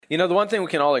The one thing we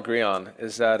can all agree on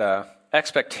is that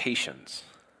expectations,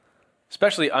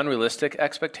 especially unrealistic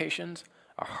expectations,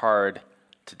 are hard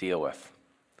to deal with.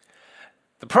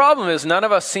 The problem is none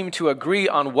of us seem to agree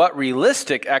on what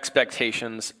realistic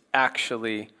expectations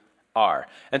actually are.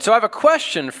 And so I have a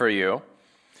question for you.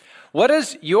 What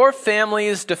is your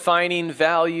family's defining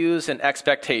values and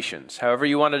expectations? However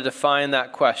you want to define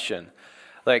that question.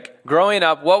 Like growing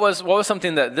up, what was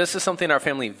something that this is something our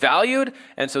family valued,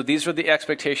 and so these were the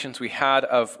expectations we had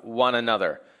of one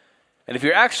another. And if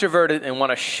you're extroverted and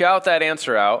want to shout that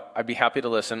answer out, I'd be happy to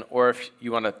listen. Or if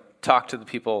you want to talk to the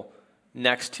people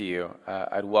next to you,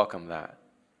 I'd welcome that.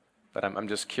 But I'm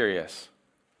just curious.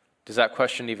 Does that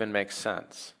question even make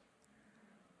sense?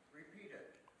 Repeat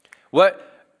it.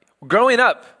 Growing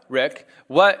up, Rick,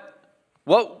 what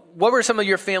were some of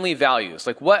your family values?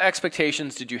 Like, what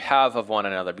expectations did you have of one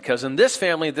another? Because in this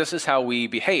family, this is how we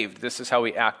behaved. This is how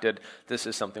we acted. This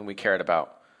is something we cared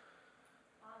about.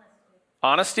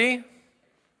 Honesty?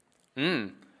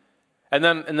 And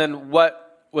then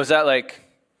what was that like?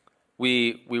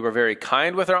 We were very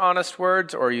kind with our honest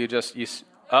words, or you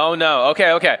oh no,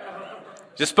 okay.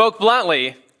 Just spoke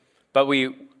bluntly, but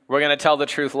we're going to tell the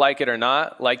truth like it or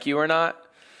not, like you or not?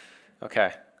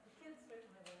 Okay.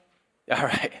 All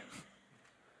right.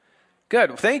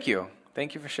 Good. Thank you.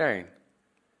 Thank you for sharing.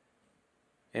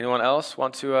 Anyone else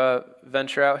want to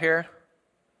venture out here?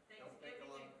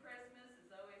 Thanksgiving and Christmas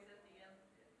is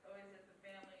always at the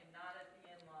family and not at the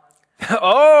in-laws.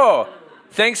 Oh,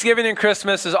 Thanksgiving and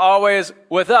Christmas is always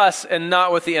with us and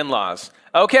not with the in-laws.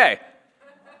 Okay.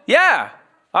 Yeah.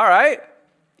 All right.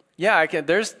 Yeah,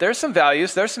 there's some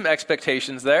values. There's some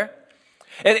expectations there.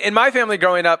 In my family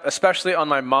growing up, especially on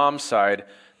my mom's side,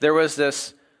 there was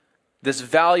this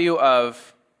value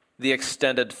of the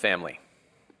extended family.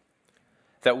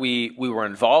 That we were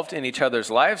involved in each other's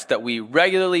lives, that we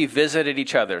regularly visited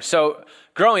each other. So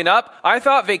growing up, I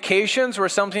thought vacations were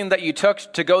something that you took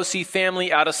to go see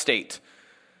family out of state.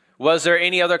 Was there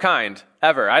any other kind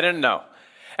ever? I didn't know.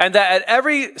 And that at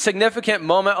every significant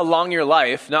moment along your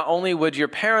life, not only would your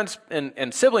parents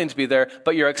and siblings be there,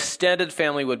 but your extended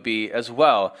family would be as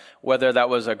well. Whether that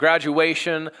was a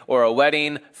graduation or a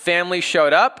wedding, family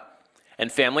showed up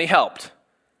and family helped.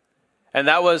 And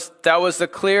that was the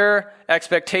clear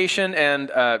expectation, and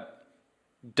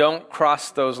don't cross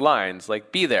those lines.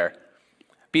 Like, be there.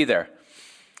 Be there.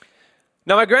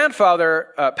 Now, my grandfather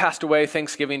passed away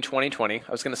Thanksgiving 2020.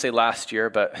 I was going to say last year,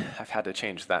 but I've had to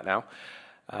change that now.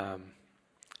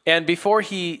 And before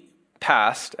he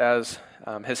passed, as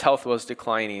his health was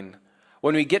declining,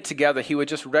 when we get together, he would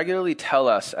just regularly tell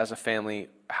us as a family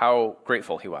how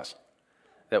grateful he was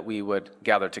that we would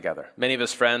gather together. Many of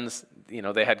his friends,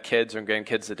 they had kids or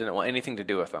grandkids that didn't want anything to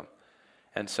do with them.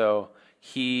 And so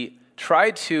he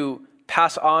tried to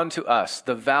pass on to us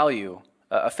the value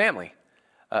of family,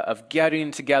 of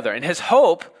getting together. And his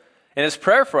hope and his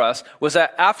prayer for us was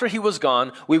that after he was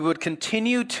gone, we would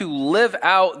continue to live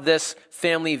out this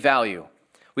family value.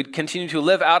 We'd continue to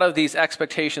live out of these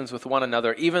expectations with one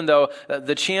another, even though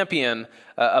the champion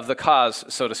of the cause,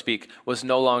 so to speak, was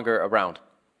no longer around.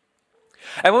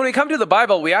 And when we come to the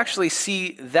Bible, we actually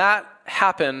see that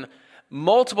happen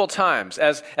multiple times.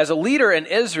 As a leader in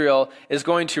Israel is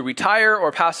going to retire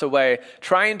or pass away,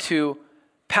 trying to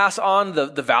pass on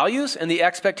the values and the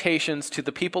expectations to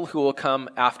the people who will come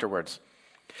afterwards.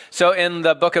 So in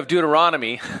the book of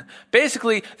Deuteronomy,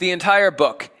 basically the entire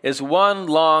book is one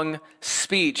long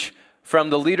speech from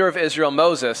the leader of Israel,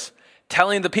 Moses,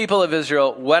 telling the people of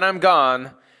Israel, when I'm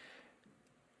gone,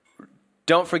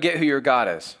 don't forget who your God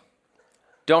is.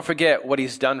 Don't forget what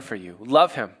he's done for you.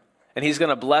 Love him. And he's going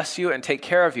to bless you and take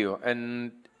care of you.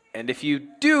 And if you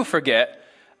do forget,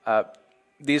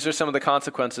 these are some of the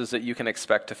consequences that you can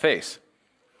expect to face.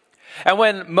 And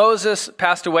when Moses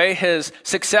passed away, his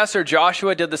successor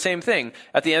Joshua did the same thing.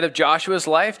 At the end of Joshua's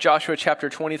life, Joshua chapter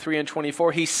 23 and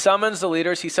 24, he summons the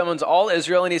leaders, he summons all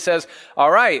Israel, and he says,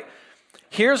 all right,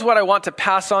 here's what I want to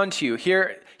pass on to you.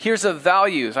 Here's the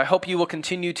values. I hope you will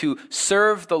continue to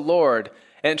serve the Lord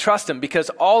and trust him, because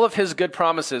all of his good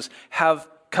promises have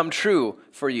come true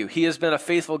for you. He has been a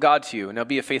faithful God to you. Now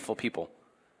be a faithful people.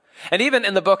 And even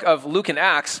in the book of Luke and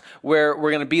Acts, where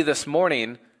we're going to be this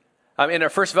morning, in our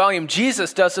first volume,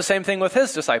 Jesus does the same thing with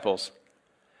his disciples.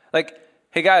 Like,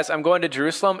 hey guys, I'm going to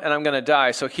Jerusalem and I'm going to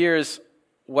die, so here's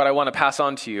what I want to pass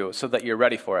on to you so that you're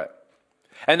ready for it.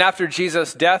 And after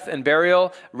Jesus' death and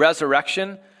burial,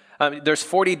 resurrection, there's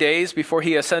 40 days before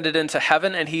he ascended into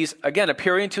heaven, and he's, again,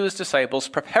 appearing to his disciples,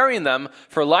 preparing them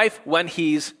for life when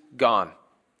he's gone.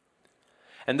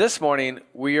 And this morning,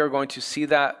 we are going to see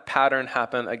that pattern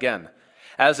happen again.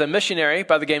 as a missionary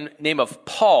by the name of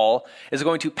Paul is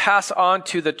going to pass on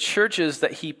to the churches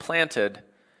that he planted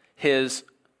his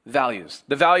values,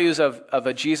 the values of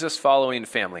a Jesus-following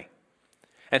family,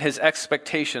 and his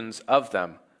expectations of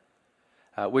them,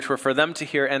 which were for them to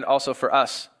hear and also for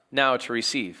us now to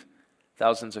receive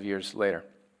thousands of years later.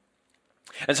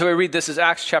 And so we read, this is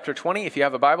Acts chapter 20. If you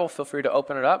have a Bible, feel free to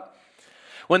open it up.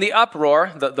 When the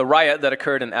uproar, the riot that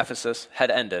occurred in Ephesus, had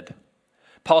ended,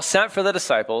 Paul sent for the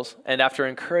disciples, and after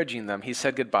encouraging them, he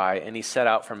said goodbye, and he set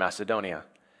out for Macedonia.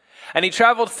 And he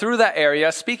traveled through that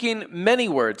area, speaking many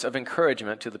words of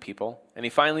encouragement to the people, and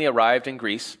he finally arrived in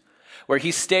Greece, where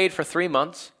he stayed for 3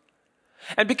 months.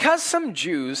 And because some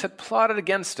Jews had plotted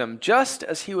against him just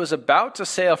as he was about to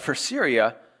sail for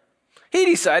Syria, he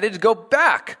decided to go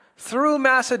back through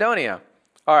Macedonia.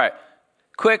 All right,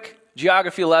 quick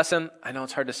geography lesson. I know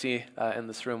it's hard to see in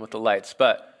this room with the lights,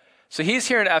 but so he's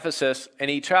here in Ephesus, and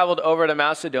he traveled over to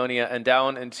Macedonia and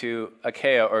down into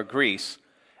Achaia or Greece.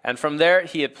 And from there,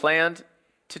 he had planned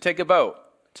to take a boat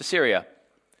to Syria.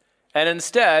 And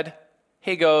instead,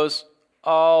 he goes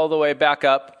all the way back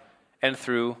up and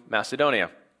through Macedonia.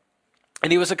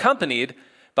 And he was accompanied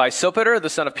by Sopater, the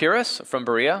son of Pyrrhus, from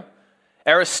Berea,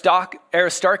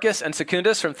 Aristarchus and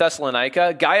Secundus from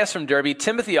Thessalonica, Gaius from Derbe,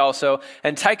 Timothy also,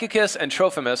 and Tychicus and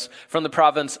Trophimus from the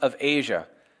province of Asia.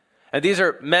 And these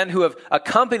are men who have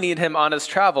accompanied him on his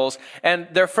travels, and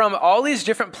they're from all these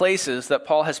different places that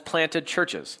Paul has planted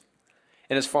churches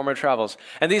in his former travels.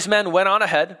 And these men went on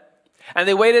ahead, and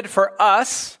they waited for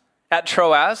us at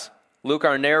Troas. Luke,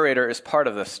 our narrator, is part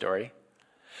of this story.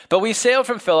 But we sailed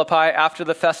from Philippi after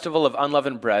the festival of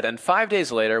unleavened bread, and 5 days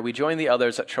later we joined the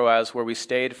others at Troas, where we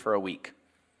stayed for a week.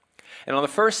 And on the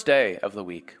first day of the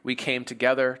week, we came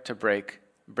together to break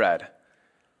bread.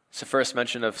 It's the first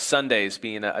mention of Sundays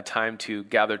being a time to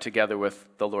gather together with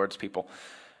the Lord's people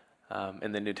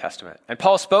in the New Testament. And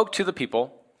Paul spoke to the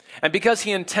people, and because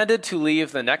he intended to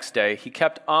leave the next day, he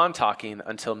kept on talking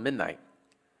until midnight.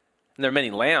 And there are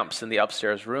many lamps in the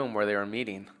upstairs room where they were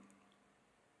meeting.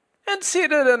 And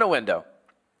seated in a window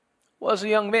was a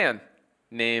young man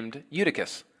named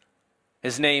Eutychus.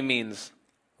 His name means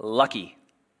lucky,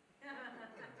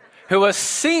 who was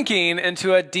sinking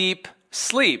into a deep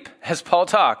sleep as Paul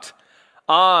talked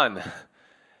on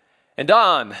and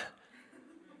on.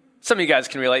 Some of you guys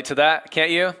can relate to that,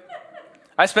 can't you?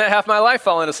 I spent half my life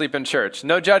falling asleep in church.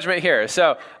 No judgment here.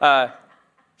 So I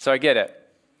get it.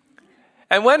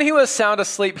 And when he was sound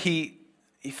asleep, he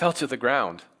fell to the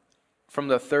ground from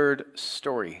the 3rd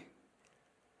story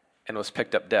and was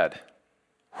picked up dead.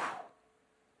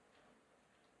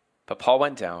 But Paul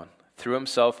went down, threw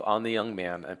himself on the young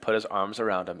man, and put his arms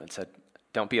around him and said,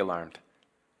 "Don't be alarmed.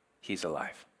 He's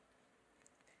alive."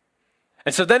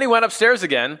 And so then he went upstairs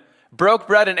again, broke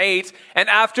bread and ate, and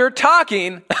after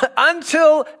talking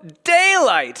until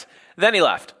daylight, then he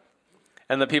left.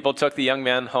 And the people took the young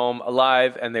man home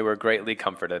alive, and they were greatly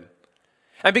comforted.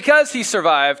 And because he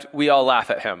survived, we all laugh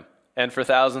at him. And for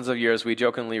thousands of years, we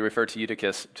jokingly refer to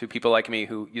Eutychus, to people like me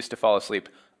who used to fall asleep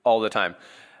all the time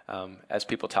as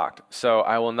people talked. So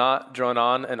I will not drone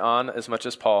on and on as much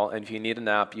as Paul, and if you need a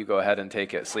nap, you go ahead and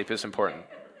take it. Sleep is important.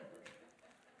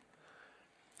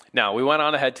 Now, we went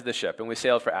on ahead to the ship, and we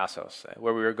sailed for Assos,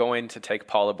 where we were going to take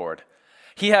Paul aboard.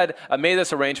 He had made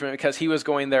this arrangement because he was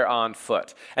going there on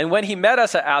foot. And when he met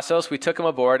us at Assos, we took him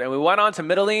aboard, and we went on to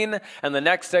Mytilene, and the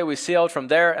next day we sailed from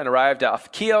there and arrived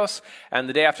at Chios, and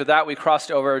the day after that we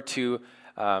crossed over to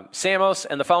Samos,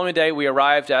 and the following day we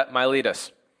arrived at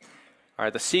Miletus. All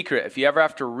right, the secret, if you ever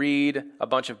have to read a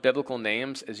bunch of biblical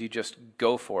names, is you just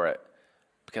go for it,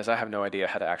 because I have no idea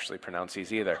how to actually pronounce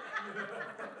these either.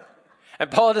 And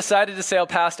Paul decided to sail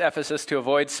past Ephesus to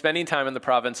avoid spending time in the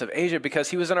province of Asia because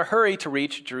he was in a hurry to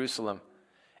reach Jerusalem,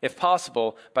 if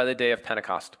possible, by the day of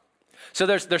Pentecost. So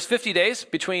there's 50 days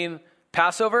between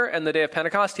Passover and the day of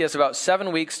Pentecost. He has about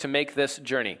 7 weeks to make this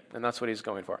journey, and that's what he's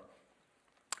going for.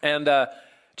 And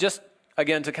just,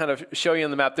 again, to kind of show you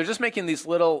on the map, they're just making these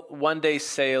little one-day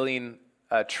sailing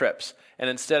trips. And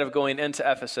instead of going into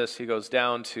Ephesus, he goes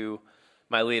down to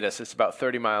Miletus. It's about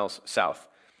 30 miles south.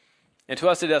 And to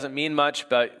us, it doesn't mean much,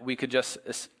 but we could just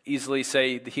easily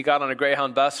say he got on a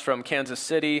Greyhound bus from Kansas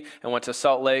City and went to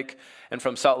Salt Lake, and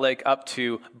from Salt Lake up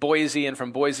to Boise, and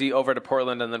from Boise over to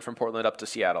Portland, and then from Portland up to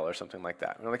Seattle or something like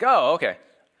that. And we're like, oh, okay.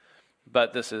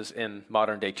 But this is in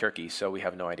modern-day Turkey, so we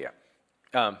have no idea.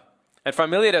 And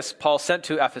from Miletus, Paul sent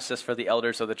to Ephesus for the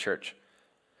elders of the church.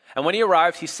 And when he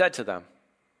arrived, he said to them,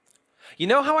 "You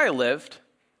know how I lived?"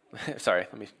 Sorry,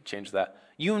 let me change that.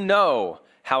 "You know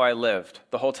how I lived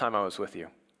the whole time I was with you.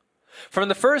 From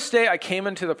the first day I came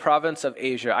into the province of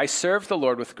Asia, I served the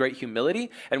Lord with great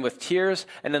humility and with tears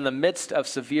and in the midst of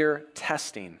severe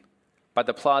testing by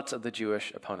the plots of the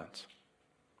Jewish opponents.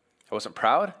 I wasn't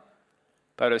proud,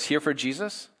 but I was here for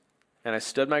Jesus, and I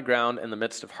stood my ground in the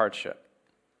midst of hardship.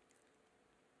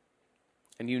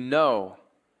 And you know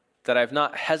that I have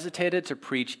not hesitated to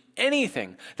preach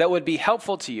anything that would be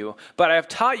helpful to you, but I have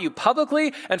taught you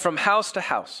publicly and from house to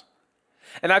house.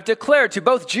 And I've declared to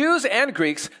both Jews and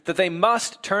Greeks that they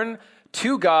must turn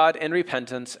to God in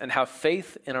repentance and have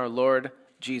faith in our Lord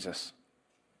Jesus.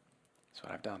 That's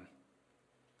what I've done.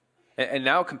 And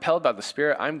now, compelled by the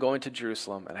Spirit, I'm going to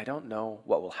Jerusalem, and I don't know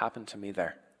what will happen to me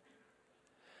there.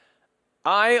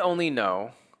 I only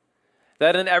know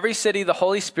that in every city the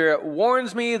Holy Spirit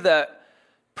warns me that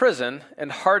prison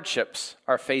and hardships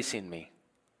are facing me.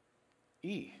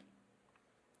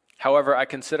 However, I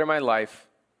consider my life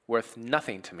worth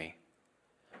nothing to me.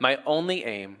 My only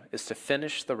aim is to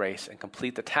finish the race and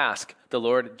complete the task the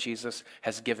Lord Jesus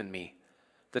has given me,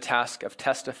 the task of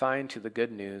testifying to the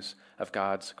good news of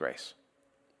God's grace.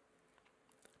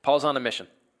 Paul's on a mission.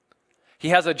 He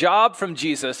has a job from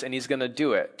Jesus, and he's going to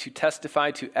do it, to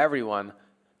testify to everyone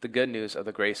the good news of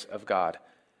the grace of God.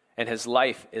 And his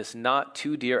life is not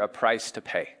too dear a price to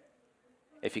pay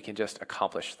if he can just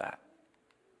accomplish that.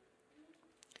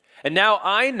 And now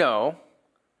I know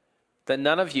that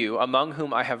none of you among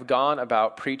whom I have gone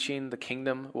about preaching the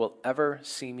kingdom will ever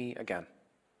see me again.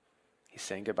 He's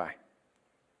saying goodbye.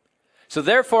 So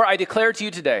therefore I declare to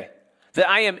you today that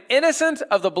I am innocent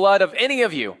of the blood of any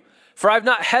of you, for I have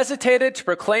not hesitated to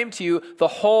proclaim to you the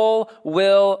whole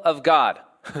will of God.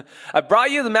 I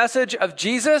brought you the message of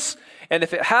Jesus, and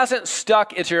if it hasn't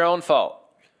stuck, it's your own fault.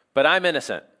 But I'm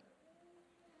innocent.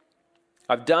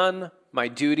 I've done my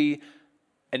duty,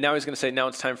 and now he's going to say, now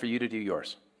it's time for you to do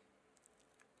yours.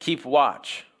 Keep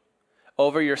watch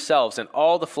over yourselves and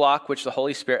all the flock which the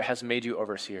Holy Spirit has made you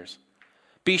overseers.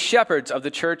 Be shepherds of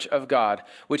the church of God,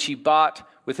 which he bought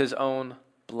with his own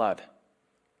blood.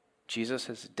 Jesus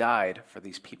has died for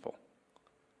these people.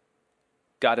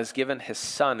 God has given his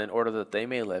son in order that they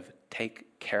may live.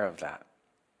 Take care of that.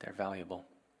 They're valuable.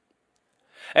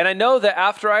 And I know that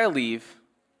after I leave,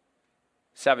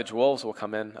 savage wolves will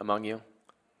come in among you,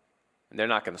 and they're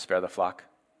not going to spare the flock.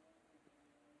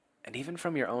 And even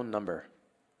from your own number,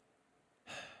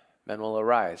 men will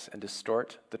arise and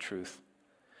distort the truth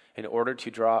in order to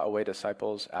draw away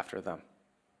disciples after them.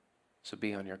 So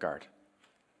be on your guard.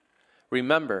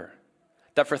 Remember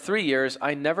that for 3 years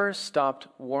I never stopped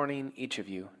warning each of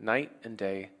you night and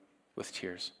day with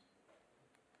tears.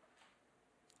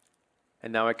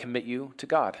 And now I commit you to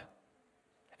God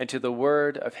and to the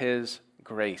word of his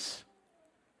grace,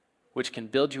 which can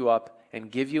build you up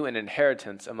and give you an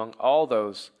inheritance among all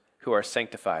those who are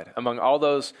sanctified, among all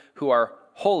those who are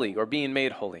holy or being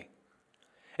made holy.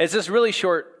 It's this really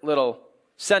short little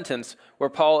sentence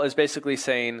where Paul is basically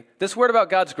saying this word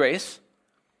about God's grace,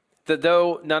 that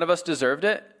though none of us deserved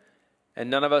it and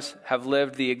none of us have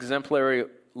lived the exemplary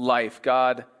life,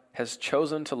 God has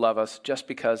chosen to love us just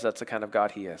because that's the kind of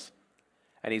God he is.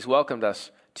 And he's welcomed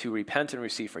us to repent and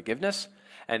receive forgiveness,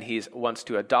 and he wants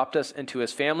to adopt us into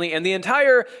his family. And the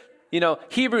entire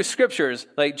Hebrew scriptures,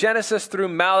 like Genesis through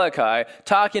Malachi,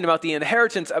 talking about the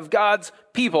inheritance of God's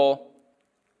people,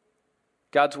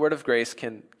 God's word of grace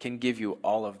can give you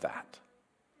all of that.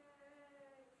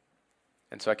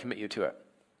 And so I commit you to it.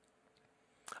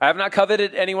 I have not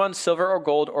coveted anyone's silver or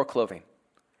gold or clothing.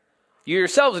 You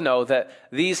yourselves know that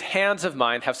these hands of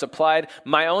mine have supplied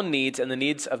my own needs and the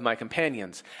needs of my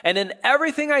companions. And in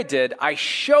everything I did, I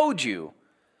showed you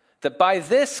that by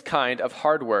this kind of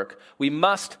hard work, we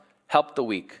must help the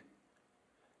weak.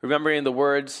 Remembering the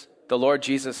words the Lord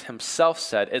Jesus himself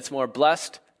said, it's more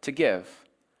blessed to give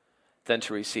than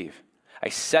to receive. I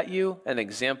set you an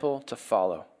example to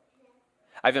follow.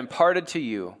 I've imparted to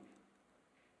you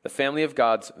the family of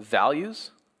God's values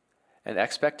and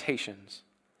expectations,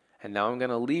 and now I'm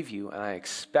going to leave you, and I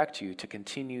expect you to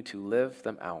continue to live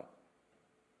them out.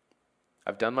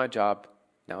 I've done my job.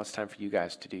 Now it's time for you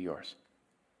guys to do yours.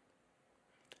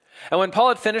 And when Paul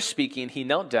had finished speaking, he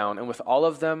knelt down and with all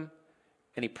of them,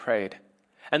 and he prayed.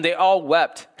 And they all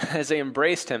wept as they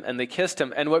embraced him and they kissed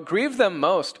him. And what grieved them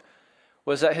most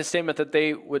was that his statement that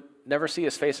they would never see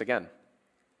his face again.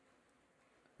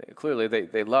 Clearly,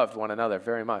 they loved one another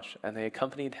very much, and they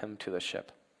accompanied him to the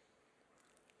ship.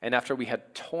 And after we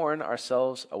had torn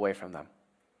ourselves away from them,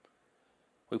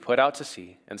 we put out to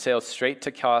sea and sailed straight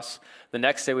to Kos. The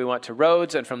next day we went to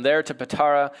Rhodes, and from there to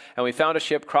Patara, and we found a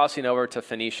ship crossing over to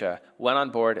Phoenicia, went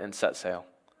on board and set sail.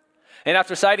 And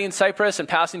after sighting Cyprus and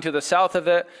passing to the south of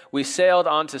it, we sailed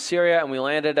on to Syria, and we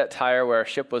landed at Tyre, where our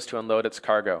ship was to unload its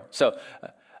cargo. So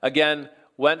again,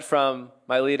 went from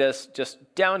Miletus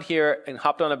just down here and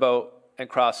hopped on a boat and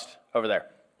crossed over there.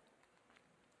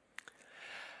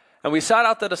 And we sought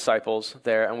out the disciples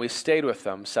there, and we stayed with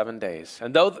them 7 days.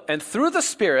 And through the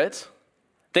Spirit,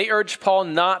 they urged Paul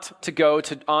not to go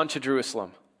on to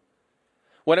Jerusalem.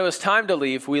 When it was time to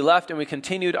leave, we left and we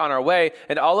continued on our way,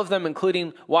 and all of them,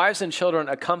 including wives and children,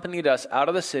 accompanied us out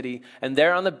of the city, and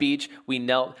there on the beach we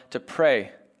knelt to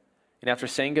pray. And after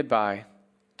saying goodbye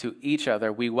to each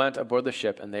other, we went aboard the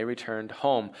ship, and they returned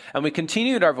home. And we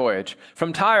continued our voyage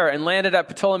from Tyre and landed at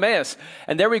Ptolemais,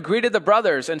 and there we greeted the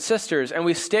brothers and sisters, and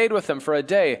we stayed with them for a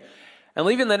day. And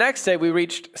leaving the next day, we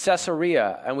reached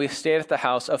Caesarea, and we stayed at the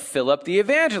house of Philip the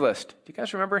evangelist. Do you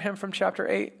guys remember him from chapter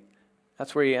 8?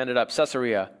 That's where he ended up,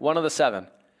 Caesarea, one of the 7.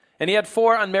 And he had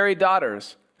 4 unmarried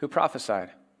daughters who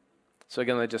prophesied. So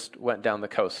again, they just went down the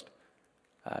coast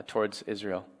towards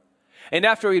Israel. And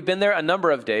after we'd been there a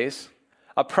number of days,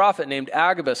 a prophet named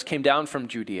Agabus came down from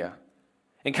Judea.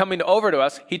 And coming over to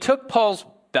us, he took Paul's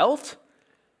belt,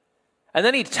 and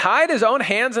then he tied his own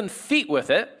hands and feet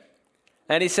with it.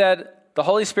 And he said, the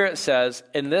Holy Spirit says,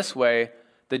 in this way,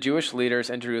 the Jewish leaders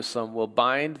in Jerusalem will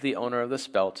bind the owner of this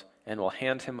belt and will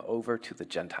hand him over to the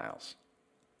Gentiles.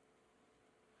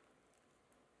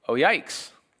 Oh,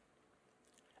 yikes.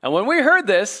 And when we heard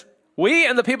this, we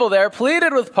and the people there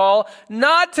pleaded with Paul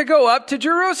not to go up to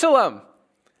Jerusalem.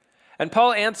 And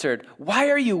Paul answered, why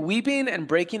are you weeping and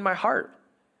breaking my heart?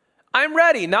 I'm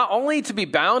ready not only to be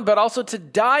bound, but also to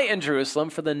die in Jerusalem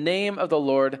for the name of the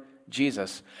Lord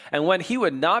Jesus. And when he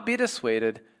would not be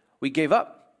dissuaded, we gave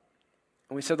up.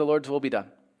 And we said, the Lord's will be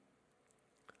done.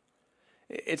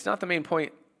 It's not the main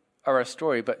point of our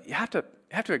story, but you have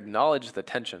to acknowledge the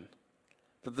tension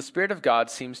that the Spirit of God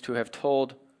seems to have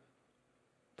told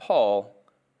Paul,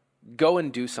 go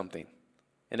and do something.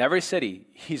 In every city,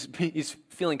 he's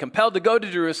feeling compelled to go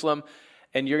to Jerusalem,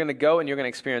 and you're going to go and you're going to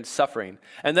experience suffering.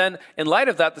 And then in light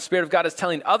of that, the Spirit of God is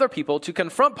telling other people to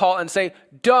confront Paul and say,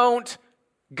 don't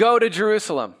go to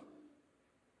Jerusalem.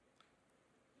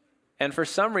 And for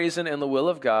some reason, in the will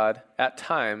of God, at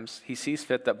times, he sees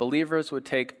fit that believers would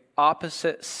take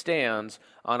opposite stands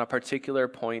on a particular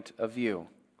point of view.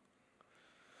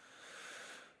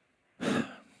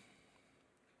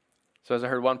 So as I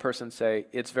heard one person say,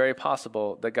 it's very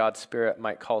possible that God's Spirit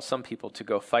might call some people to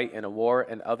go fight in a war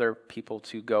and other people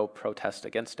to go protest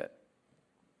against it.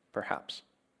 Perhaps.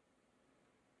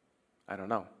 I don't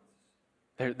know.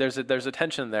 There's a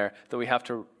tension there that we have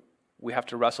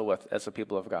to wrestle with as the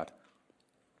people of God.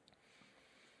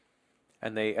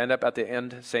 And they end up at the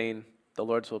end saying, the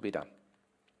Lord's will be done.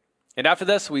 And after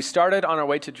this, we started on our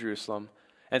way to Jerusalem,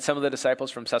 and some of the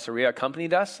disciples from Caesarea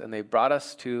accompanied us, and they brought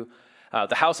us to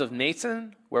the house of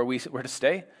Nathan, where we were to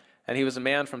stay. And he was a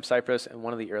man from Cyprus and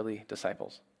one of the early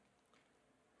disciples.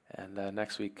 And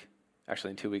next week,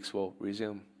 actually in 2 weeks, we'll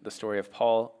resume the story of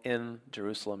Paul in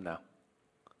Jerusalem now.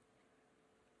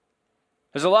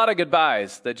 There's a lot of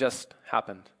goodbyes that just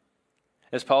happened.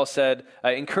 As Paul said,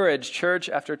 encourage church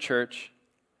after church.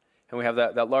 And we have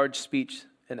that large speech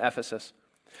in Ephesus.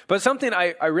 But something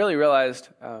I really realized,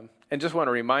 and just want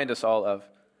to remind us all of,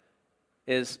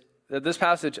 is that this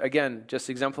passage, again, just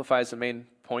exemplifies the main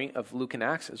point of Luke and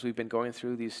Acts as we've been going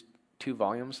through these 2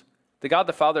 volumes. That God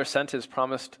the Father sent his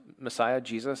promised Messiah,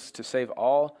 Jesus, to save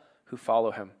all who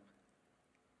follow him.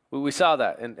 We saw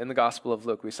that in the Gospel of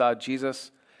Luke. We saw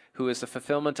Jesus, who is the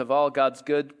fulfillment of all God's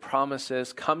good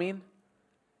promises, coming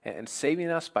and saving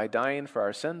us by dying for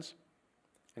our sins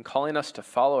and calling us to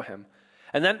follow him.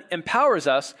 And then empowers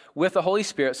us with the Holy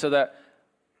Spirit so that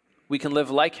we can live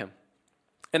like him.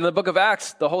 In the book of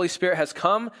Acts, the Holy Spirit has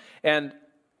come, and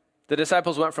the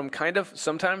disciples went from kind of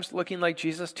sometimes looking like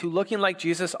Jesus to looking like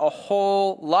Jesus a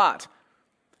whole lot.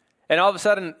 And all of a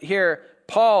sudden here,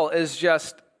 Paul is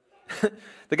just,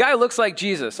 the guy looks like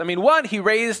Jesus. I mean, one, he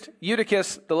raised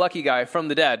Eutychus, the lucky guy, from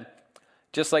the dead,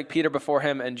 just like Peter before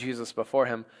him and Jesus before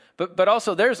him. But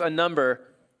also there's a number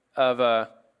of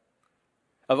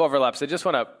overlaps I just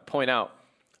want to point out.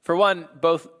 For one,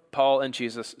 both Paul and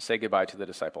Jesus say goodbye to the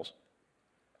disciples.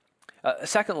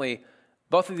 Secondly,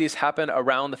 both of these happen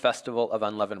around the festival of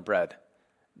unleavened bread.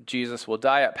 Jesus will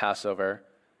die at Passover,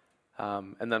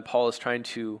 and then Paul is trying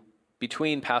to,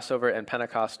 between Passover and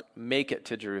Pentecost, make it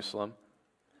to Jerusalem.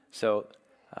 So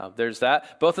there's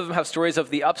that. Both of them have stories of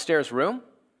the upstairs room.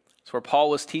 It's where Paul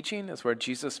was teaching. It's where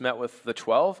Jesus met with the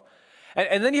 12.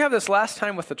 And then you have this last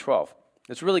time with the 12.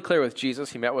 It's really clear with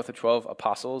Jesus. He met with the 12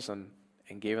 apostles and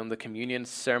gave them the communion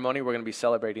ceremony. We're going to be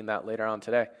celebrating that later on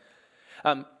today.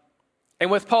 And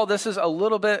And with Paul, this is a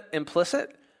little bit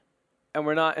implicit, and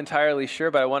we're not entirely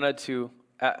sure, but I wanted to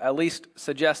at least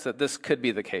suggest that this could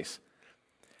be the case.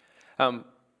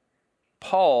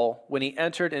 Paul, when he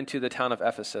entered into the town of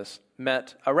Ephesus,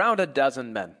 met around a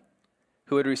dozen men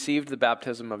who had received the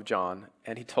baptism of John,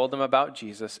 and he told them about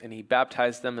Jesus, and he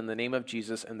baptized them in the name of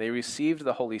Jesus, and they received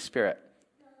the Holy Spirit.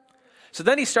 So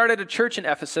then he started a church in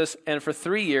Ephesus, and for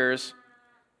 3 years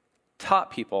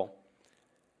taught people.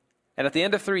 And at the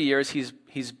end of 3 years,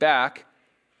 he's back,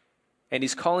 and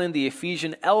he's calling the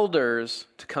Ephesian elders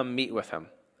to come meet with him.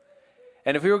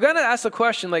 And if we were going to ask the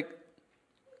question, like,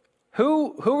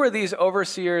 who were these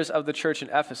overseers of the church in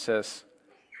Ephesus?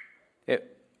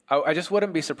 I just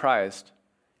wouldn't be surprised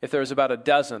if there was about a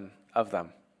dozen of them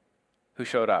who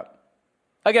showed up.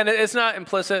 Again, it's not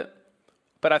implicit,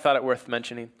 but I thought it worth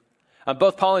mentioning.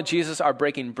 Both Paul and Jesus are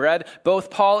breaking bread.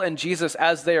 Both Paul and Jesus,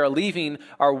 as they are leaving,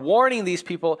 are warning these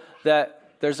people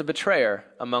that there's a betrayer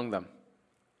among them.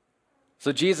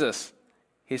 So Jesus,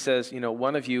 he says,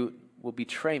 one of you will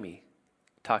betray me,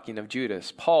 talking of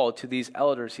Judas. Paul, to these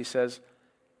elders, he says,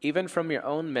 even from your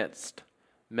own midst,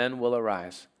 men will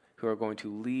arise who are going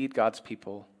to lead God's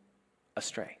people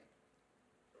astray.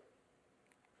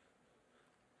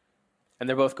 And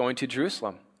they're both going to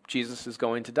Jerusalem. Jesus is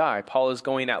going to die. Paul is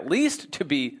going at least to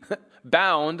be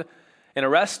bound and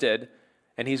arrested,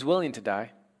 and he's willing to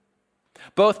die.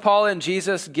 Both Paul and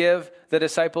Jesus give the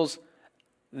disciples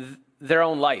their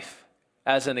own life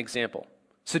as an example.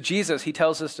 So Jesus, he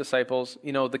tells his disciples,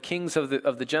 the kings of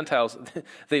the Gentiles,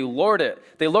 they lord it.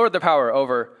 They lord the power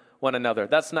over one another.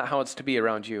 That's not how it's to be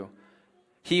around you.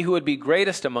 He who would be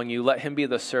greatest among you, let him be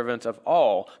the servant of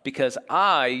all, because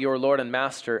I, your Lord and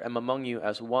Master, am among you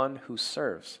as one who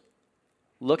serves.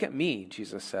 Look at me,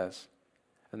 Jesus says,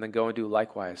 and then go and do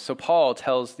likewise. So Paul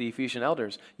tells the Ephesian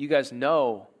elders, you guys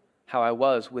know how I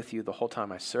was with you the whole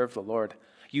time I served the Lord.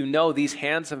 You know these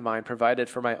hands of mine provided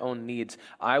for my own needs.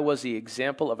 I was the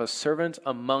example of a servant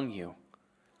among you,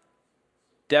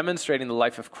 demonstrating the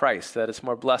life of Christ, that it's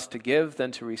more blessed to give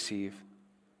than to receive.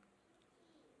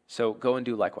 So go and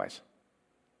do likewise.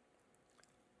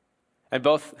 And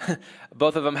both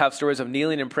of them have stories of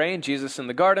kneeling and praying. Jesus in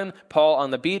the garden, Paul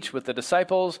on the beach with the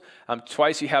disciples.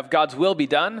 Twice you have God's will be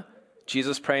done.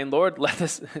 Jesus praying, Lord,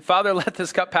 Father, let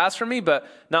this cup pass from me, but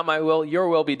not my will, your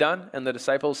will be done. And the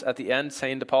disciples at the end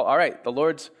saying to Paul, all right, the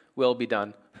Lord's will be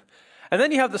done. And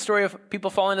then you have the story of people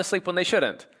falling asleep when they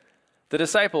shouldn't. The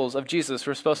disciples of Jesus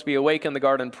were supposed to be awake in the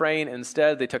garden praying.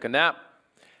 Instead, they took a nap.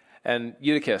 And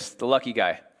Eutychus, the lucky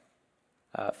guy,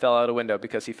 fell out a window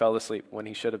because he fell asleep when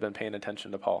he should have been paying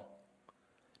attention to Paul.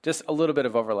 Just a little bit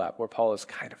of overlap where Paul is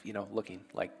kind of, looking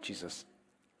like Jesus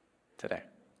today.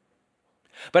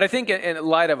 But I think in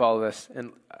light of all this,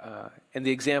 and in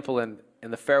the example and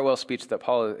the farewell speech that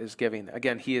Paul is giving,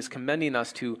 again, he is commending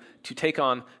us to take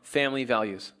on family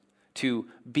values, to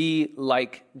be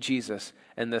like Jesus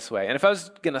in this way. And if I was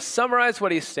going to summarize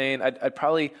what he's saying, I'd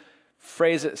probably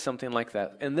phrase it something like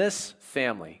that. In this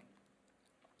family,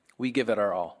 we give it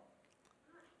our all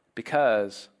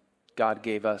because God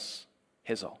gave us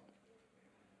his all.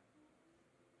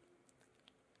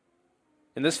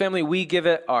 In this family, we give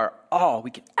it our all.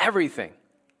 We give everything.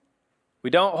 We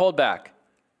don't hold back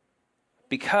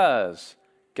because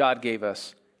God gave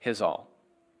us his all.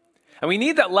 And we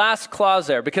need that last clause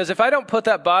there, because if I don't put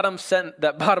that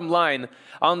bottom line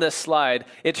on this slide,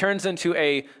 it turns into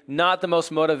a not the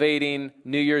most motivating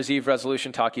New Year's Eve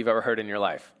resolution talk you've ever heard in your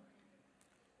life.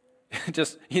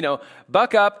 Just,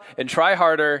 buck up and try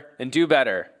harder and do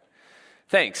better.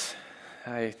 Thanks.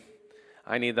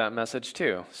 I need that message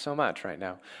too, so much right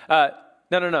now.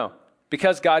 No.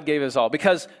 Because God gave his all.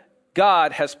 Because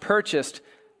God has purchased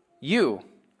you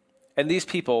and these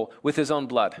people with his own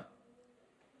blood.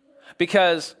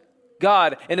 Because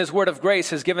God, in his word of grace,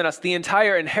 has given us the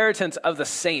entire inheritance of the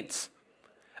saints,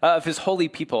 of his holy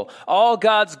people. All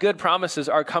God's good promises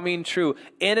are coming true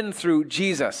in and through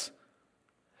Jesus,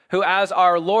 who as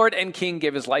our Lord and King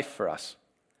gave his life for us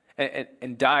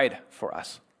and died for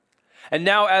us. And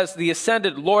now as the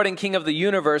ascended Lord and King of the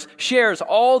universe shares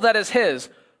all that is his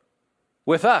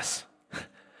with us.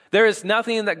 There is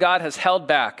nothing that God has held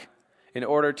back in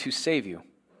order to save you,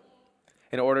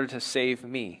 in order to save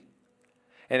me.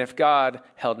 And if God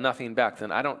held nothing back,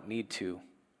 then I don't need to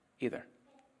either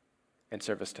in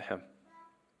service to him.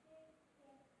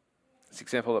 It's the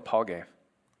example that Paul gave.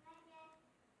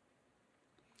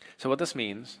 So what this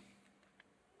means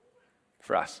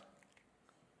for us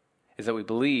is that we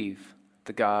believe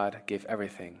that God gave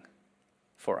everything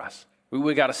for us.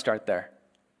 We got to start there.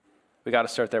 We got to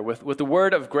start there with the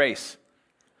word of grace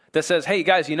that says, hey,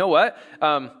 guys, you know what?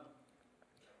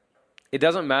 It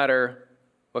doesn't matter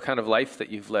what kind of life that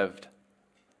you've lived.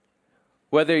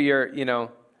 Whether you're,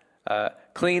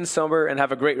 clean, sober, and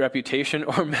have a great reputation,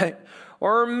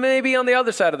 or maybe on the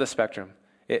other side of the spectrum.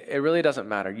 It really doesn't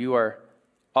matter. You are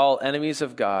all enemies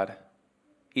of God,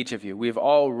 each of you. We've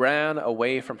all ran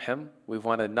away from him. We've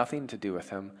wanted nothing to do with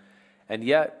him. And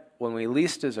yet, when we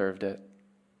least deserved it,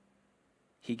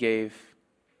 he gave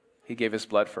his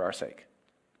blood for our sake,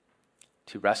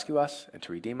 to rescue us and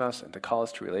to redeem us and to call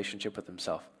us to relationship with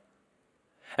himself.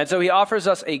 And so he offers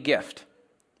us a gift,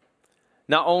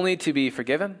 not only to be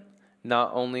forgiven,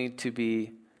 not only to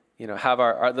be,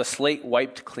 have the slate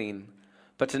wiped clean,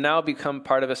 but to now become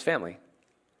part of his family,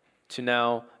 to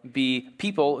now be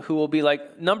people who will be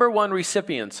like number one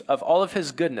recipients of all of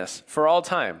his goodness for all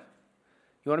time.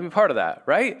 You want to be part of that,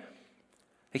 right?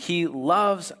 He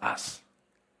loves us.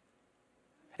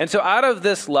 And so out of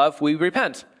this love, we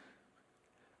repent,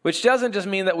 which doesn't just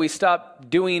mean that we stop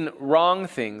doing wrong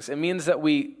things. It means that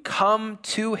we come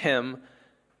to him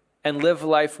and live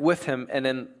life with him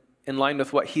and in line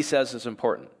with what he says is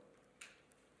important.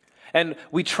 And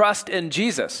we trust in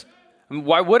Jesus.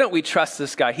 Why wouldn't we trust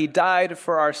this guy? He died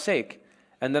for our sake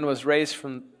and then was raised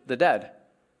from the dead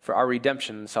for our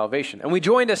redemption and salvation. And we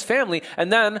joined his family,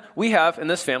 and then we have in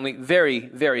this family very,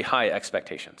 very high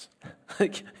expectations.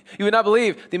 You would not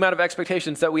believe the amount of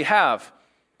expectations that we have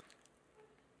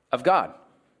of God.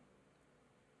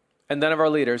 And then of our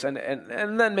leaders, and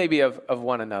then maybe of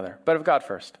one another, but of God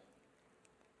first.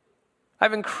 I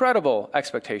have incredible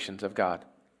expectations of God.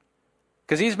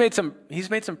 Because he's made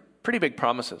some pretty big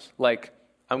promises, like,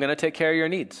 I'm going to take care of your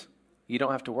needs. You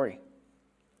don't have to worry.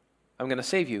 I'm going to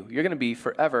save you. You're going to be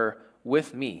forever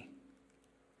with me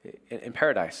in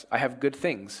paradise. I have good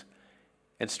things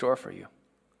in store for you.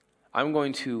 I'm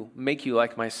going to make you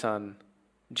like my son,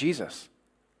 Jesus.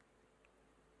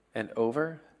 And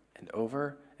over and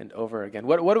over and over again.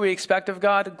 What do we expect of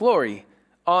God? Glory,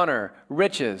 honor,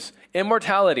 riches,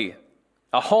 immortality,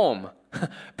 a home,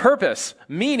 purpose,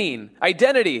 meaning,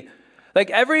 identity.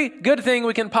 Like every good thing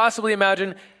we can possibly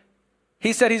imagine,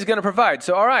 he said he's going to provide.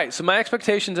 So all right, so my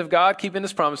expectations of God keeping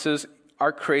his promises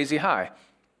are crazy high.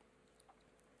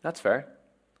 That's fair.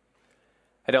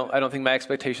 I don't think my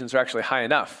expectations are actually high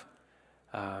enough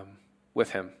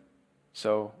with him.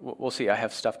 So we'll see. I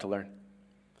have stuff to learn.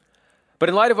 But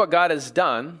in light of what God has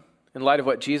done, in light of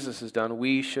what Jesus has done,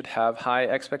 we should have high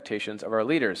expectations of our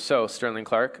leaders. So, Sterling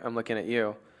Clark, I'm looking at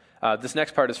you. This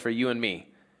next part is for you and me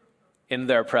in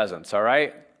their presence, all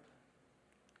right?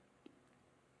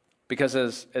 Because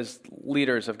as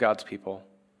leaders of God's people,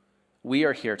 we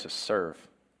are here to serve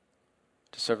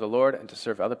the Lord and to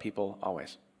serve other people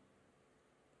always.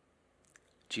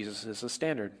 Jesus is the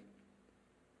standard.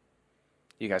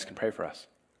 You guys can pray for us.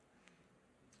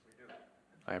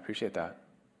 I appreciate that.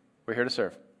 We're here to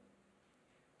serve.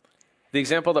 The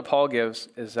example that Paul gives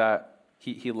is that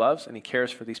he loves and he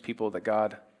cares for these people that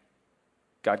God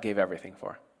gave everything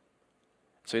for.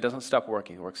 So he doesn't stop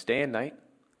working. He works day and night.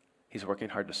 He's working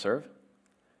hard to serve.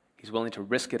 He's willing to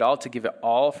risk it all, to give it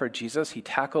all for Jesus. He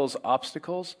tackles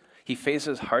obstacles. He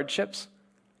faces hardships.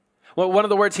 Well, one of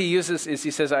the words he uses is,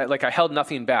 he says, I held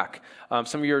nothing back.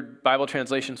 Some of your Bible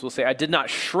translations will say, I did not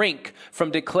shrink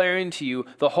from declaring to you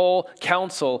the whole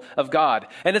counsel of God.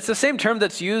 And it's the same term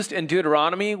that's used in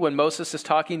Deuteronomy when Moses is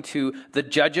talking to the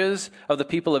judges of the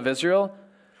people of Israel.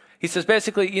 He says,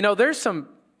 basically, there's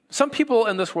some people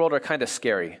in this world are kind of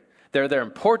scary. They're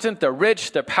important, they're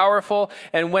rich, they're powerful,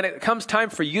 and when it comes time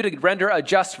for you to render a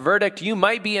just verdict, you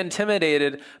might be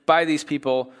intimidated by these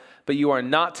people, but you are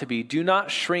not to be. Do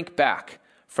not shrink back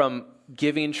from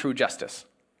giving true justice.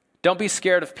 Don't be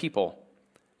scared of people.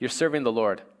 You're serving the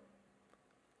Lord.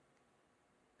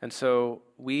 And so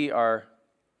we are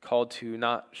called to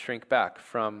not shrink back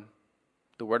from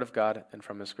the Word of God and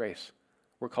from His grace.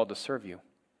 We're called to serve you.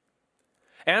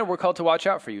 And we're called to watch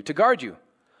out for you, to guard you,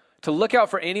 to look out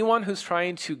for anyone who's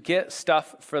trying to get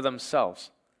stuff for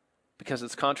themselves, because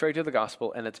it's contrary to the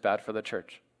gospel and it's bad for the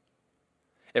church.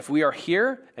 If we are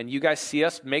here and you guys see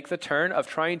us make the turn of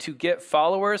trying to get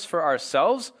followers for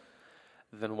ourselves,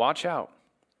 then watch out.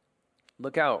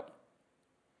 Look out.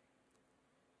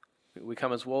 We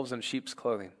come as wolves in sheep's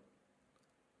clothing.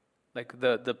 Like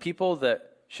the people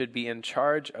that should be in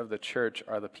charge of the church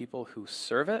are the people who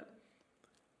serve it,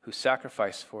 who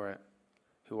sacrifice for it,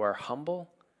 who are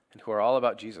humble, and who are all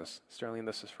about Jesus. Sterling,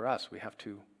 this is for us.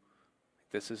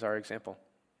 This is our example.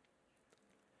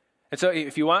 And so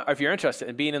if you're interested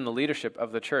in being in the leadership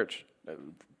of the church,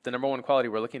 the number one quality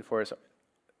we're looking for is,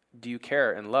 do you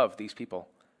care and love these people?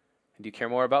 And do you care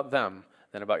more about them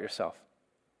than about yourself?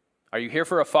 Are you here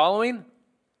for a following?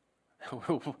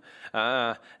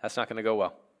 That's not going to go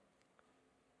well.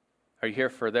 Are you here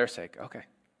for their sake? Okay.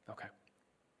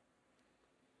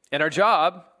 And our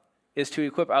job is to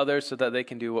equip others so that they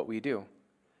can do what we do,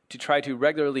 to try to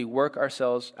regularly work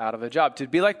ourselves out of a job, to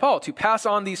be like Paul, to pass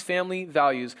on these family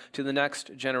values to the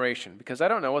next generation. Because I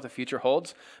don't know what the future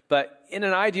holds, but in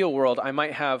an ideal world, I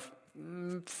might have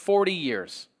 40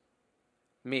 years,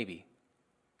 maybe,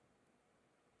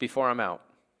 before I'm out.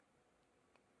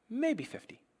 Maybe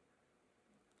 50.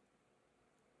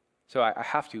 So I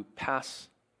have to pass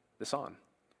this on.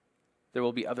 There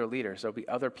will be other leaders. There will be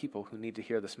other people who need to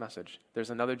hear this message. There's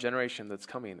another generation that's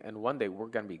coming, and one day we're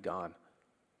going to be gone.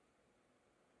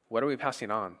 What are we passing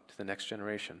on to the next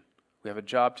generation? We have a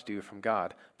job to do from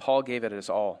God. Paul gave it his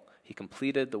all. He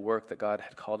completed the work that God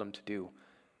had called him to do.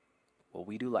 Will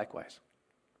we do likewise?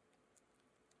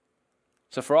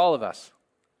 So for all of us,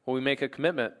 will we make a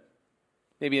commitment,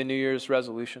 maybe a New Year's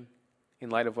resolution, in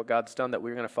light of what God's done, that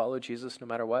we're going to follow Jesus no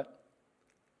matter what?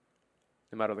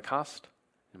 No matter the cost?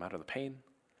 No matter the pain,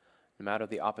 no matter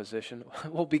the opposition?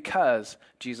 Well, because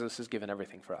Jesus has given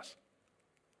everything for us.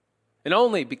 And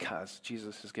only because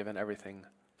Jesus has given everything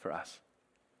for us.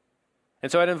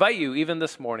 And so I'd invite you, even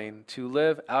this morning, to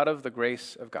live out of the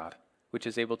grace of God, which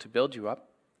is able to build you up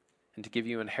and to give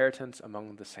you inheritance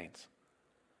among the saints.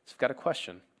 So I've got a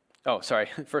question. Oh, sorry.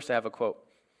 First I have a quote.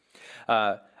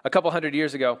 A couple hundred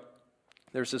years ago,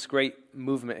 there was this great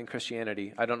movement in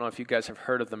Christianity. I don't know if you guys have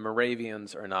heard of the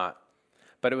Moravians or not.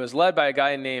 But it was led by a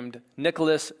guy named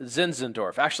Nicholas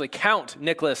Zinzendorf, actually Count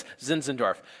Nicholas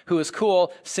Zinzendorf, who is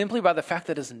cool simply by the fact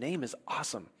that his name is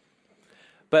awesome.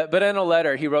 But in a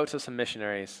letter he wrote to some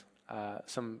missionaries,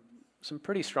 some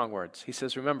pretty strong words. He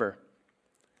says, remember,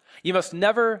 you must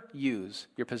never use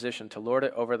your position to lord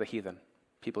it over the heathen,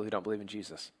 people who don't believe in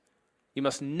Jesus. You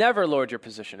must never lord your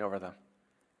position over them.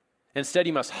 Instead,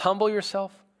 you must humble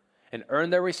yourself and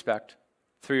earn their respect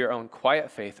through your own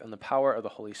quiet faith and the power of the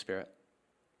Holy Spirit.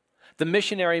 The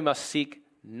missionary must seek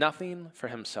nothing for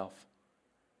himself,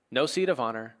 no seat of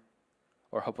honor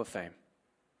or hope of fame.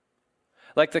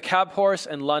 Like the cab horse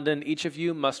in London, each of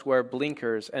you must wear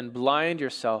blinkers and blind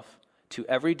yourself to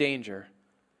every danger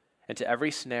and to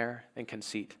every snare and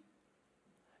conceit.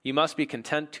 You must be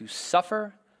content to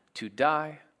suffer, to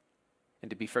die,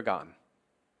 and to be forgotten.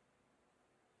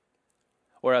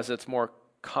 Or as it's more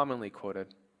commonly quoted,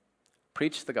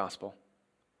 preach the gospel,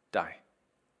 die,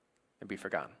 and be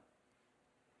forgotten.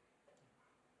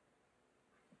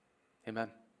 Amen.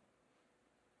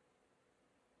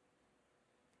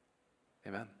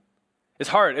 Amen. It's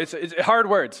hard. It's hard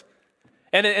words.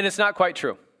 And it's not quite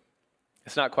true.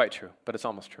 It's not quite true, but it's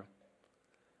almost true.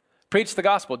 Preach the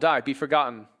gospel, die, be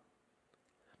forgotten.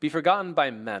 Be forgotten by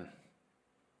men.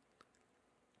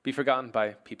 Be forgotten by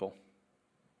people.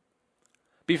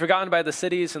 Be forgotten by the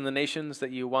cities and the nations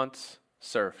that you once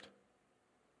served.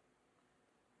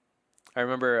 I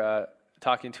remember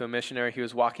talking to a missionary. He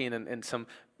was walking in some,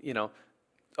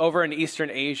 over in Eastern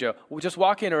Asia, just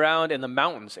walking around in the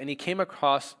mountains, and he came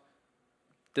across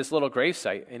this little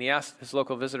gravesite, and he asked his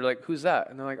local visitor, like, who's that?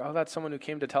 And they're like, oh, that's someone who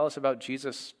came to tell us about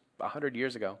Jesus 100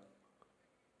 years ago.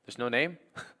 There's no name.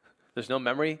 There's no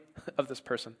memory of this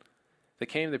person. They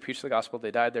came, they preached the gospel,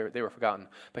 they died, they were forgotten.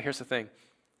 But here's the thing.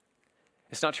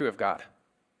 It's not true of God.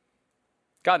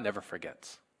 God never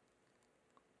forgets.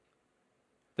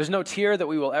 There's no tear that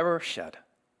we will ever shed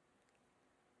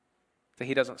that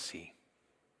he doesn't see.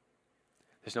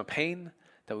 There's no pain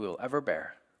that we will ever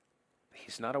bear that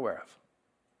he's not aware of.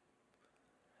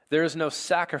 There is no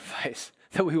sacrifice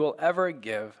that we will ever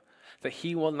give that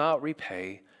he will not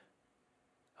repay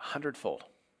 100-fold,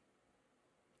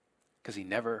 because he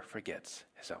never forgets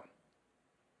his own.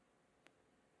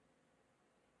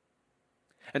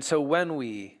 And so when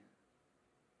we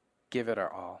give it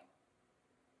our all,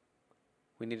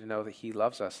 we need to know that he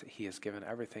loves us, that he has given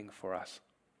everything for us,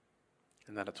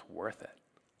 and that it's worth it,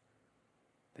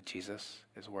 that Jesus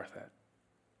is worth it.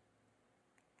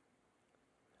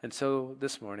 And so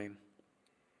this morning,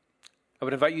 I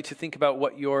would invite you to think about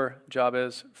what your job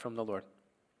is from the Lord.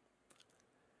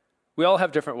 We all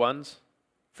have different ones.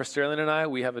 For Sterling and I,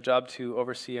 we have a job to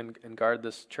oversee and guard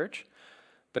this church.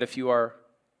 But if you are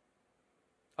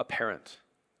a parent,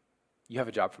 you have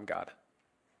a job from God.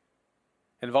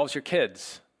 It involves your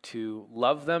kids, to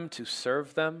love them, to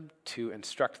serve them, to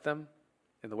instruct them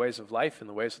in the ways of life, in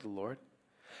the ways of the Lord.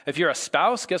 If you're a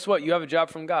spouse, guess what? You have a job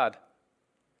from God,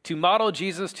 to model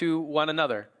Jesus to one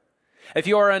another. If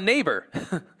you are a neighbor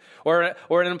or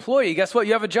an employee, guess what?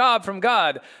 You have a job from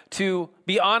God to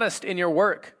be honest in your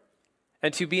work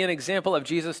and to be an example of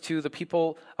Jesus to the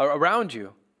people around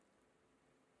you.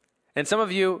 And some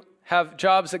of you have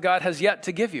jobs that God has yet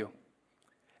to give you.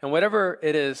 And whatever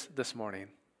it is this morning,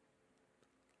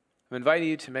 I'm inviting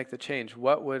you to make the change.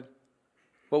 What would,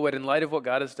 in light of what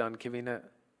God has done, giving it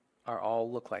our all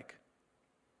look like?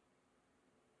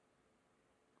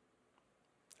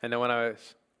 I know when I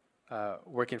was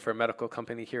working for a medical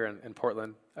company here in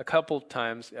Portland, a couple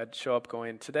times I'd show up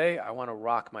going, today I want to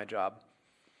rock my job.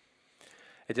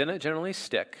 It didn't generally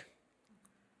stick,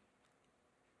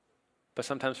 but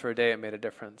sometimes for a day it made a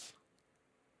difference.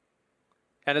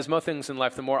 And as most things in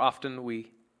life, the more often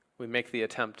we make the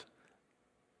attempt,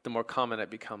 the more common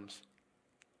it becomes.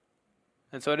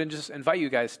 And so I'd just invite you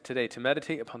guys today to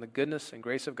meditate upon the goodness and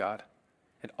grace of God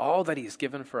and all that He's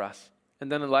given for us.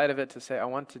 And then in light of it, to say, I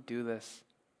want to do this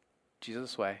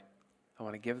Jesus' way. I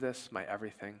want to give this my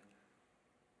everything.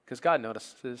 Because God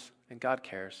notices and God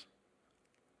cares.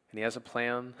 And He has a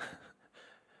plan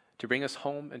to bring us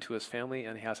home into His family,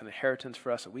 and He has an inheritance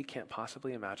for us that we can't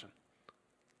possibly imagine.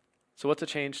 So what's a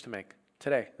change to make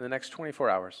today, in the next 24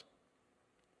 hours?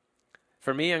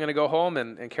 For me, I'm going to go home,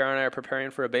 and Karen and I are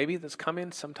preparing for a baby that's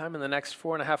coming sometime in the next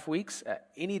 4.5 weeks, at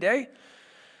any day.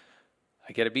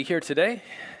 I get to be here today.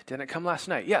 Didn't it come last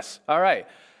night? Yes. All right.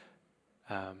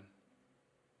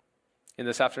 In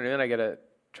this afternoon, I get to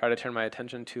try to turn my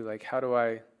attention to, like, how do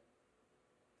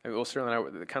well,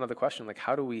 certainly kind of the question, like,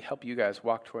 how do we help you guys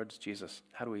walk towards Jesus?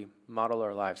 How do we model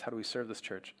our lives? How do we serve this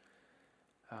church?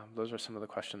 Those are some of the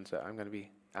questions that I'm going to be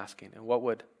asking. And what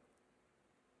would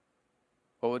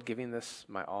giving this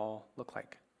my all look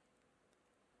like?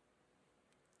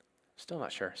 Still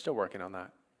not sure. Still working on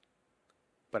that.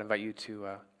 But I invite you to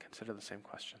consider the same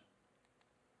question.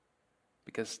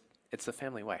 Because it's the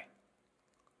family way.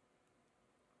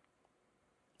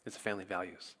 It's the family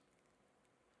values.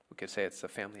 We could say it's the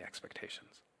family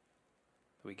expectations.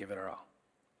 That we give it our all.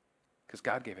 Because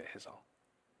God gave it His all.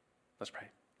 Let's pray.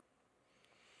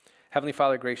 Heavenly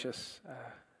Father, gracious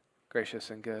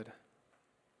and good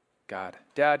God.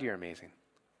 Dad, you're amazing.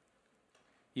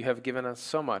 You have given us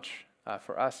so much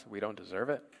for us. We don't deserve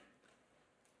it.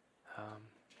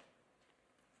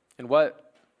 And what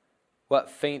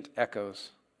faint echoes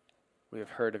we have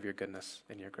heard of your goodness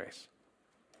and your grace.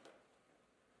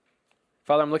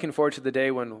 Father, I'm looking forward to the day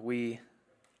when we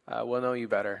will know you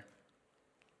better,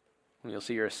 when you'll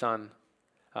see your Son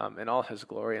in all His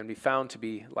glory and be found to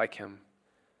be like Him.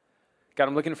 God,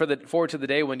 I'm looking forward to the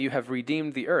day when you have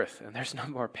redeemed the earth and there's no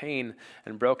more pain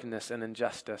and brokenness and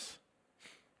injustice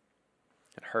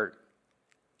and hurt.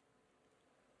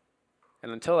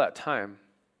 And until that time,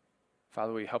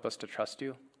 Father, will you help us to trust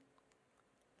you,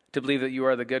 to believe that you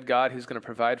are the good God who's going to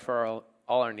provide for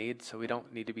all our needs so we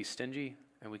don't need to be stingy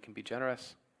and we can be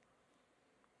generous,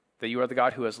 that you are the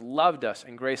God who has loved us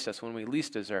and graced us when we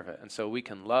least deserve it, and so we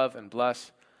can love and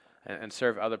bless and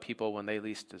serve other people when they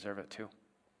least deserve it too.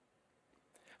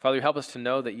 Father, you help us to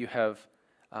know that you have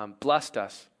blessed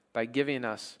us by giving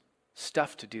us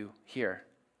stuff to do here.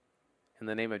 In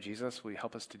the name of Jesus, will you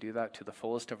help us to do that to the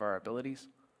fullest of our abilities?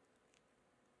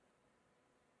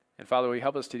 And Father, will you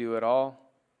help us to do it all,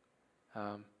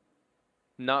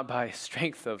 not by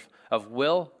strength of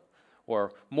will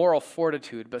or moral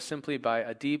fortitude, but simply by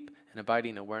a deep and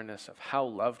abiding awareness of how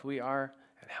loved we are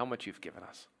and how much you've given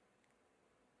us.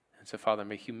 And so, Father,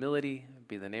 may humility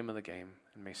be the name of the game,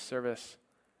 and may service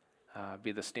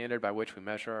be the standard by which we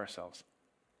measure ourselves.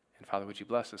 And Father, would you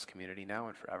bless this community now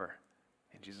and forever?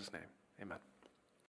 In Jesus' name, amen.